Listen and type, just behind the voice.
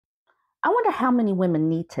I wonder how many women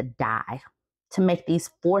need to die to make these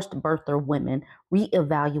forced birther women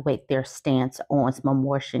reevaluate their stance on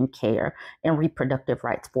abortion care and reproductive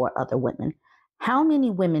rights for other women. How many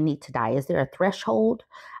women need to die? Is there a threshold?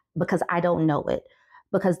 Because I don't know it.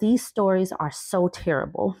 Because these stories are so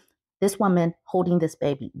terrible. This woman holding this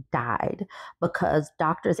baby died because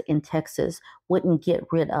doctors in Texas wouldn't get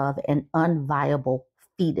rid of an unviable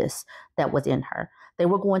fetus that was in her. They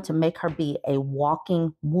were going to make her be a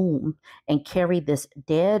walking womb and carry this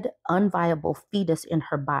dead, unviable fetus in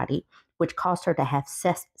her body, which caused her to have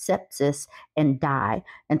sepsis and die,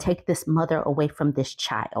 and take this mother away from this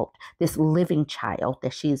child, this living child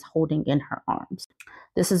that she is holding in her arms.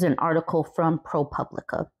 This is an article from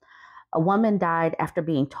ProPublica. A woman died after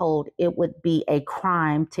being told it would be a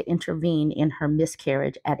crime to intervene in her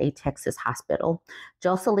miscarriage at a Texas hospital.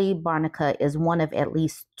 Josseli Barnica is one of at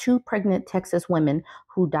least 2 pregnant Texas women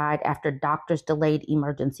who died after doctors delayed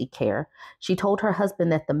emergency care. She told her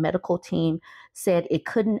husband that the medical team said it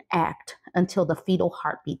couldn't act until the fetal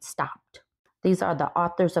heartbeat stopped. These are the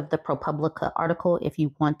authors of the ProPublica article if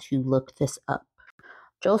you want to look this up.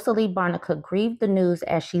 Josseli Barnica grieved the news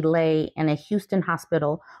as she lay in a Houston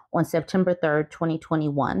hospital on September 3rd,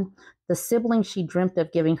 2021. The sibling she dreamt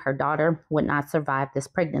of giving her daughter would not survive this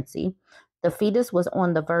pregnancy. The fetus was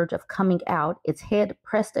on the verge of coming out, its head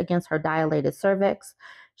pressed against her dilated cervix.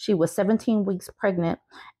 She was 17 weeks pregnant,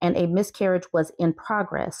 and a miscarriage was in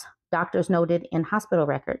progress, doctors noted in hospital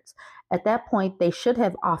records. At that point, they should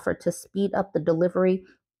have offered to speed up the delivery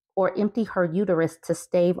or empty her uterus to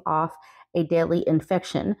stave off a deadly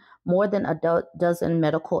infection, more than a dozen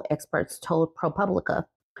medical experts told ProPublica.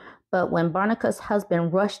 But when Barnica's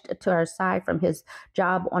husband rushed to her side from his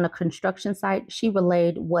job on a construction site, she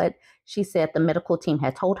relayed what she said the medical team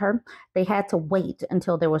had told her. They had to wait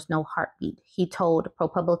until there was no heartbeat, he told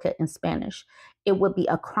ProPublica in Spanish. It would be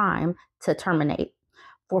a crime to terminate.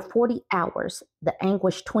 For 40 hours, the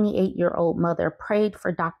anguished 28-year-old mother prayed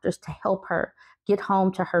for doctors to help her get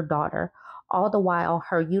home to her daughter. All the while,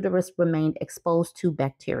 her uterus remained exposed to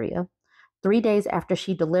bacteria. 3 days after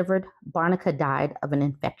she delivered, Barnica died of an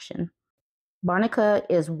infection. Barnica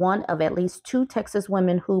is one of at least 2 Texas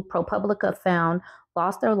women who ProPublica found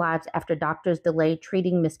lost their lives after doctors delayed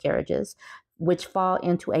treating miscarriages, which fall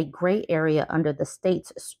into a gray area under the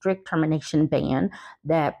state's strict termination ban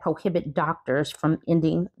that prohibit doctors from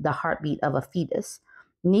ending the heartbeat of a fetus.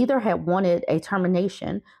 Neither had wanted a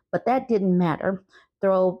termination, but that didn't matter,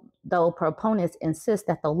 though proponents insist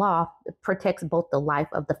that the law protects both the life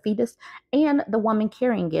of the fetus and the woman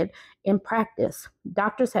carrying it. In practice,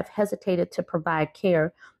 doctors have hesitated to provide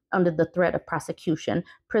care under the threat of prosecution,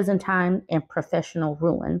 prison time, and professional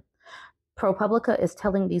ruin. ProPublica is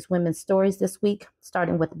telling these women's stories this week,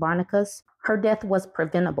 starting with Barnica's. Her death was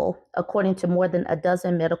preventable, according to more than a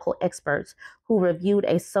dozen medical experts who reviewed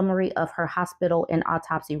a summary of her hospital and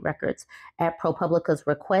autopsy records at ProPublica's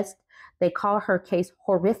request. They call her case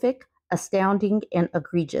horrific, astounding, and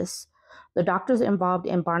egregious. The doctors involved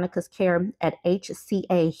in Barnica's care at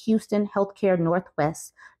HCA Houston Healthcare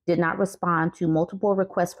Northwest did not respond to multiple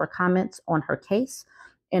requests for comments on her case.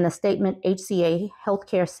 In a statement, HCA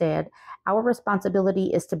Healthcare said, "Our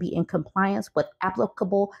responsibility is to be in compliance with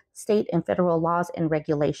applicable state and federal laws and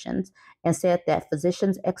regulations," and said that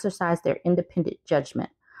physicians exercise their independent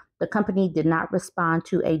judgment. The company did not respond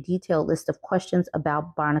to a detailed list of questions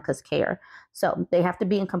about Barnica's care. So they have to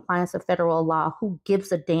be in compliance with federal law. Who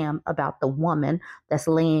gives a damn about the woman that's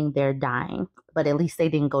laying there dying? But at least they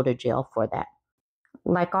didn't go to jail for that.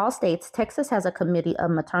 Like all states, Texas has a committee of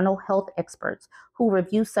maternal health experts who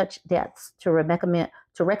review such deaths to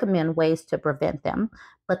recommend ways to prevent them.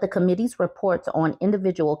 But the committee's reports on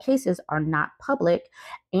individual cases are not public,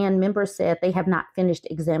 and members said they have not finished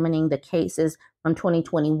examining the cases from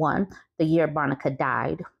 2021, the year Barnica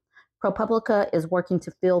died. ProPublica is working to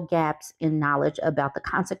fill gaps in knowledge about the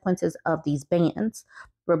consequences of these bans.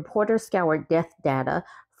 Reporters scoured death data,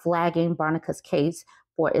 flagging Barnica's case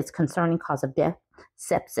for its concerning cause of death,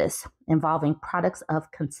 sepsis, involving products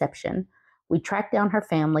of conception. We tracked down her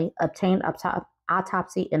family, obtained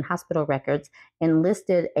autopsy and hospital records, and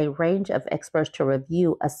listed a range of experts to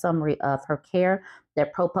review a summary of her care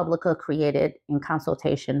that ProPublica created in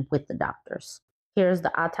consultation with the doctors. Here's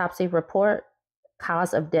the autopsy report.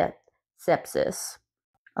 Cause of death, sepsis.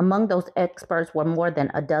 Among those experts were more than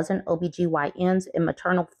a dozen OBGYNs and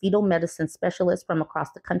maternal fetal medicine specialists from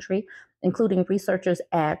across the country, including researchers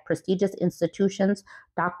at prestigious institutions,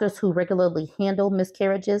 doctors who regularly handle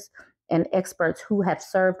miscarriages, and experts who have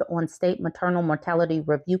served on state maternal mortality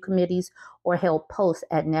review committees or held posts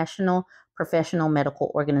at national professional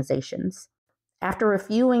medical organizations. After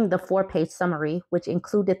reviewing the 4-page summary, which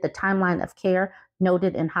included the timeline of care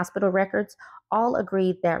noted in hospital records, all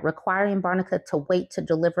agreed that requiring Barnica to wait to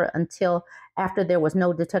deliver until after there was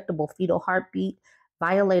no detectable fetal heartbeat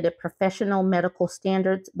violated professional medical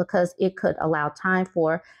standards because it could allow time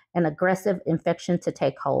for an aggressive infection to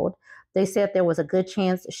take hold. They said there was a good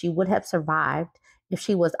chance she would have survived if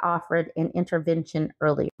she was offered an intervention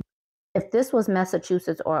earlier. If this was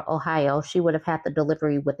Massachusetts or Ohio, she would have had the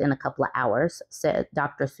delivery within a couple of hours, said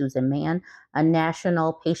Dr. Susan Mann, a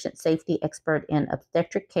national patient safety expert in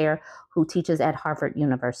obstetric care who teaches at Harvard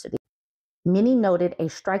University. Many noted a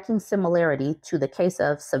striking similarity to the case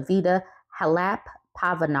of Savita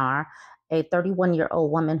Halap-Pavanar, a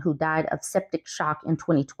 31-year-old woman who died of septic shock in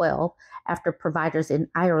 2012 after providers in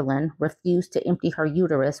Ireland refused to empty her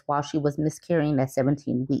uterus while she was miscarrying at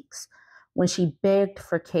 17 weeks. When she begged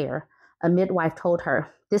for care, a midwife told her,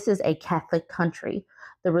 "This is a Catholic country."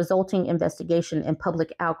 The resulting investigation and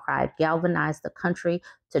public outcry galvanized the country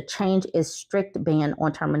to change its strict ban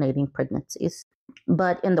on terminating pregnancies.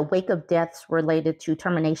 But in the wake of deaths related to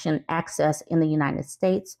termination access in the United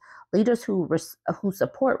States, leaders who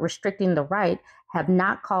support restricting the right have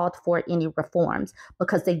not called for any reforms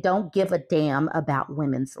because they don't give a damn about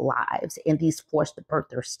women's lives in these forced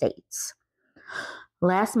birther states.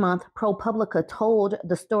 Last month, Propublica told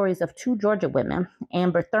the stories of 2 Georgia women,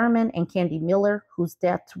 Amber Thurman and Candy Miller, whose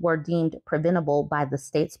deaths were deemed preventable by the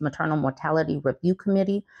state's Maternal Mortality Review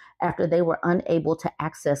Committee after they were unable to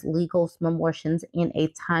access legal abortions in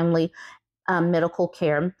a timely medical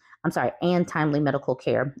care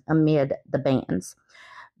amid the bans.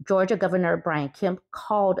 Georgia Governor Brian Kemp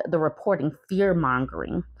called the reporting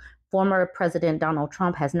fear-mongering. Former President Donald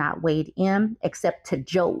Trump has not weighed in except to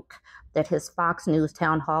joke that his Fox News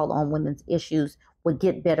town hall on women's issues would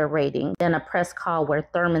get better ratings than a press call where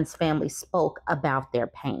Thurman's family spoke about their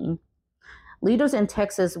pain. Leaders in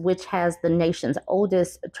Texas, which has the nation's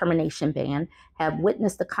oldest termination ban, have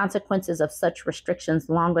witnessed the consequences of such restrictions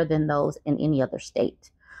longer than those in any other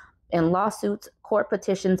state. In lawsuits, court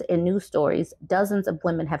petitions, and news stories, dozens of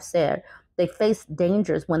women have said they faced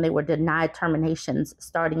dangers when they were denied terminations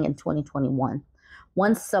starting in 2021.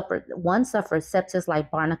 One suffered sepsis like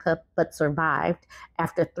Barnica, but survived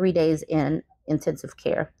after 3 days in intensive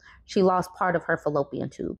care. She lost part of her fallopian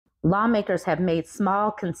tube. Lawmakers have made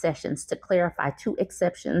small concessions to clarify 2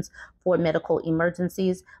 exceptions for medical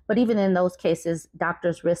emergencies, but even in those cases,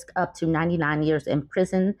 doctors risk up to 99 years in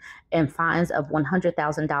prison and fines of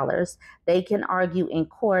 $100,000. They can argue in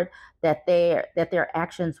court that their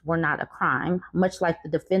actions were not a crime, much like the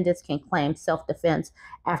defendants can claim self-defense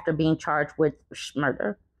after being charged with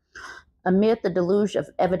murder. Amid the deluge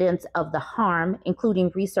of evidence of the harm,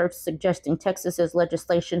 including research suggesting Texas's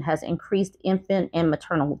legislation has increased infant and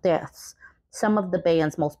maternal deaths, some of the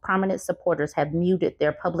ban's most prominent supporters have muted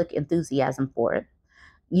their public enthusiasm for it.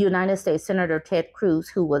 United States Senator Ted Cruz,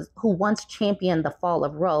 who once championed the fall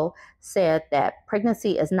of Roe, said that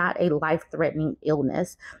pregnancy is not a life-threatening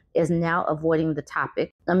illness, is now avoiding the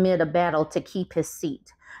topic amid a battle to keep his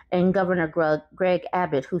seat. And Governor Greg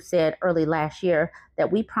Abbott, who said early last year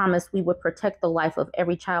that we promised we would protect the life of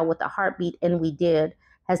every child with a heartbeat, and we did,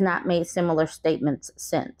 has not made similar statements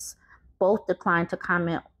since. Both declined to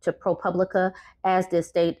comment to ProPublica, as did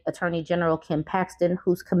State Attorney General Ken Paxton,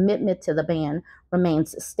 whose commitment to the ban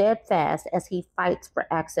remains steadfast as he fights for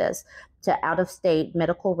access to out-of-state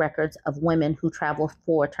medical records of women who travel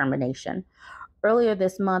for termination. Earlier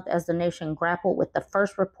this month, as the nation grappled with the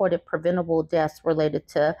first reported preventable deaths related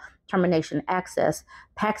to termination access,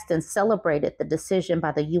 Paxton celebrated the decision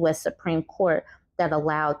by the U.S. Supreme Court that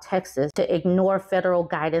allowed Texas to ignore federal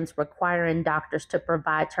guidance requiring doctors to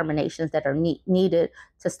provide terminations that are needed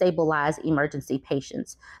to stabilize emergency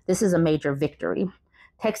patients. This is a major victory.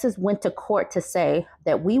 Texas went to court to say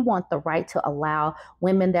that we want the right to allow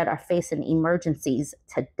women that are facing emergencies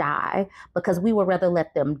to die because we would rather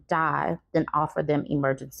let them die than offer them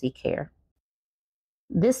emergency care.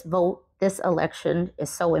 This election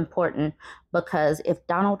is so important because if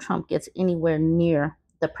Donald Trump gets anywhere near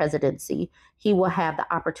the presidency, he will have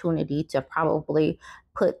the opportunity to probably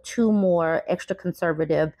put 2 more extra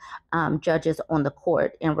conservative judges on the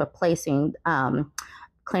court in replacing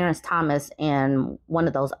Clarence Thomas and one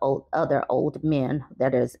of those other old men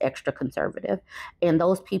that is extra conservative. And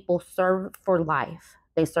those people serve for life.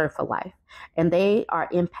 They serve for life. And they are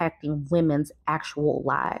impacting women's actual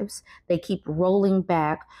lives. They keep rolling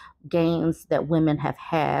back gains that women have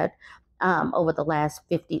had over the last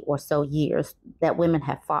 50 or so years that women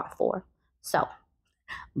have fought for. So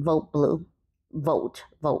vote blue. Vote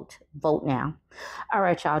now. All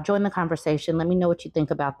right, y'all, join the conversation. Let me know what you think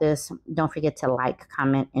about this. Don't forget to like,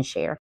 comment, and share.